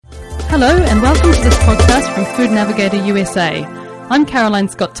Hello and welcome to this podcast from Food Navigator USA. I'm Caroline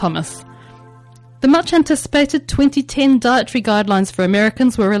Scott Thomas. The much anticipated 2010 dietary guidelines for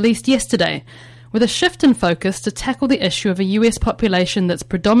Americans were released yesterday, with a shift in focus to tackle the issue of a US population that's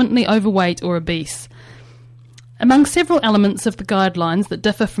predominantly overweight or obese. Among several elements of the guidelines that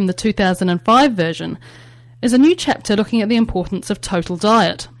differ from the 2005 version is a new chapter looking at the importance of total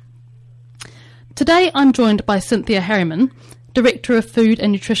diet. Today I'm joined by Cynthia Harriman, Director of Food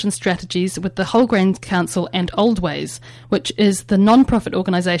and Nutrition Strategies with the Whole Grain Council and Oldways, which is the non-profit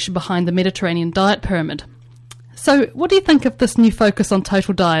organisation behind the Mediterranean Diet Pyramid. So, what do you think of this new focus on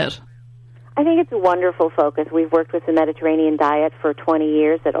total diet? I think it's a wonderful focus. We've worked with the Mediterranean diet for 20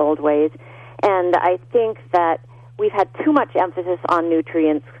 years at Oldways, and I think that we've had too much emphasis on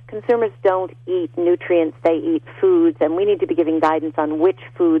nutrients. Consumers don't eat nutrients, they eat foods, and we need to be giving guidance on which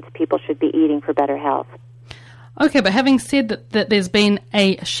foods people should be eating for better health. Okay, but having said that there's been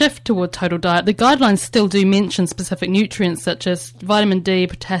a shift toward total diet, the guidelines still do mention specific nutrients such as vitamin D,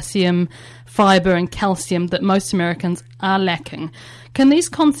 potassium, fibre and calcium that most Americans are lacking. Can these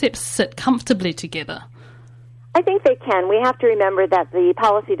concepts sit comfortably together? I think they can. We have to remember that the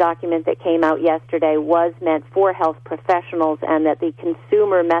policy document that came out yesterday was meant for health professionals and that the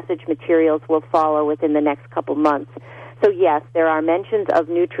consumer message materials will follow within the next couple months. So yes, there are mentions of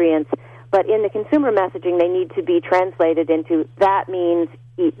nutrients, but in the consumer messaging, they need to be translated into that means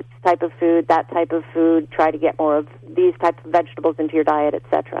eat this type of food, that type of food, try to get more of these types of vegetables into your diet,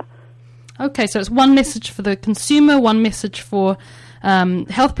 etc. Okay, so it's one message for the consumer, one message for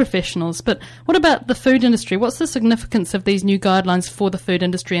health professionals. But what about the food industry? What's the significance of these new guidelines for the food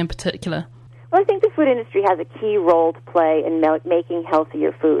industry in particular? Well, I think the food industry has a key role to play in making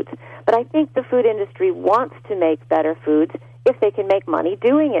healthier foods. But I think the food industry wants to make better foods if they can make money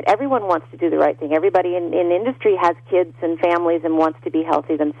doing it. Everyone wants to do the right thing. Everybody in industry has kids and families and wants to be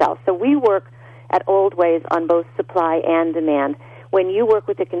healthy themselves. So we work at Oldways on both supply and demand. When you work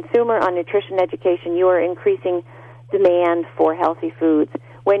with the consumer on nutrition education, you are increasing demand for healthy foods.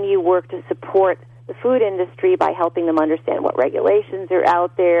 When you work to support the food industry by helping them understand what regulations are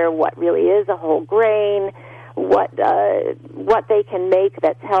out there, what really is a whole grain, what they can make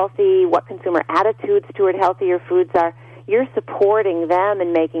that's healthy, what consumer attitudes toward healthier foods are, you're supporting them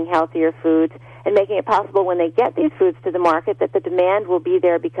in making healthier foods and making it possible when they get these foods to the market that the demand will be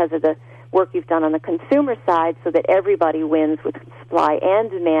there because of the work you've done on the consumer side so that everybody wins with supply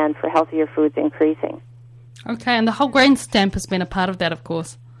and demand for healthier foods increasing. Okay, and the whole grain stamp has been a part of that, of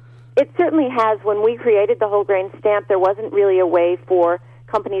course. It certainly has. When we created the whole grain stamp, there wasn't really a way for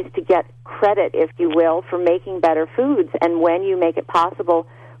companies to get credit, if you will, for making better foods. And when you make it possible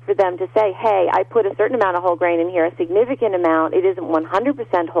for them to say, hey, I put a certain amount of whole grain in here, a significant amount, it isn't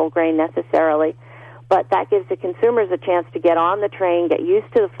 100% whole grain necessarily, but that gives the consumers a chance to get on the train, get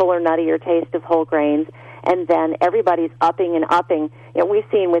used to the fuller, nuttier taste of whole grains, and then everybody's upping and upping. You know, we've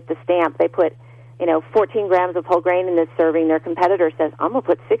seen with the stamp, they put 14 grams of whole grain in this serving. Their competitor says, I'm going to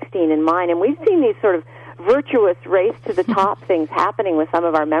put 16 in mine. And we've seen these sort of virtuous race to the top things happening with some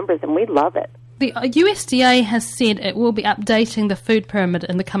of our members, and we love it. The USDA has said it will be updating the food pyramid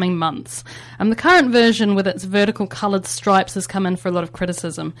in the coming months. The current version with its vertical coloured stripes has come in for a lot of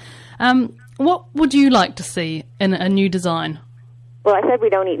criticism. What would you like to see in a new design? Well, I said we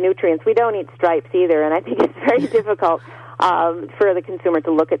don't eat nutrients. We don't eat stripes either, and I think it's very difficult for the consumer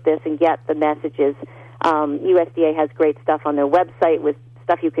to look at this and get the messages. USDA has great stuff on their website with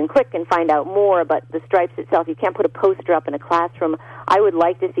stuff you can click and find out more, but the stripes itself, you can't put a poster up in a classroom. I would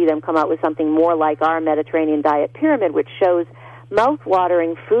like to see them come out with something more like our Mediterranean Diet Pyramid, which shows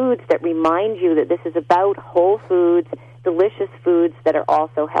mouth-watering foods that remind you that this is about whole foods, delicious foods that are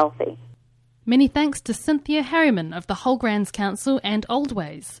also healthy. Many thanks to Cynthia Harriman of the Whole Grains Council and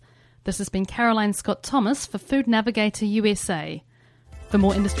Oldways. This has been Caroline Scott Thomas for Food Navigator USA. For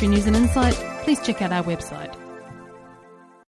more industry news and insight, please check out our website.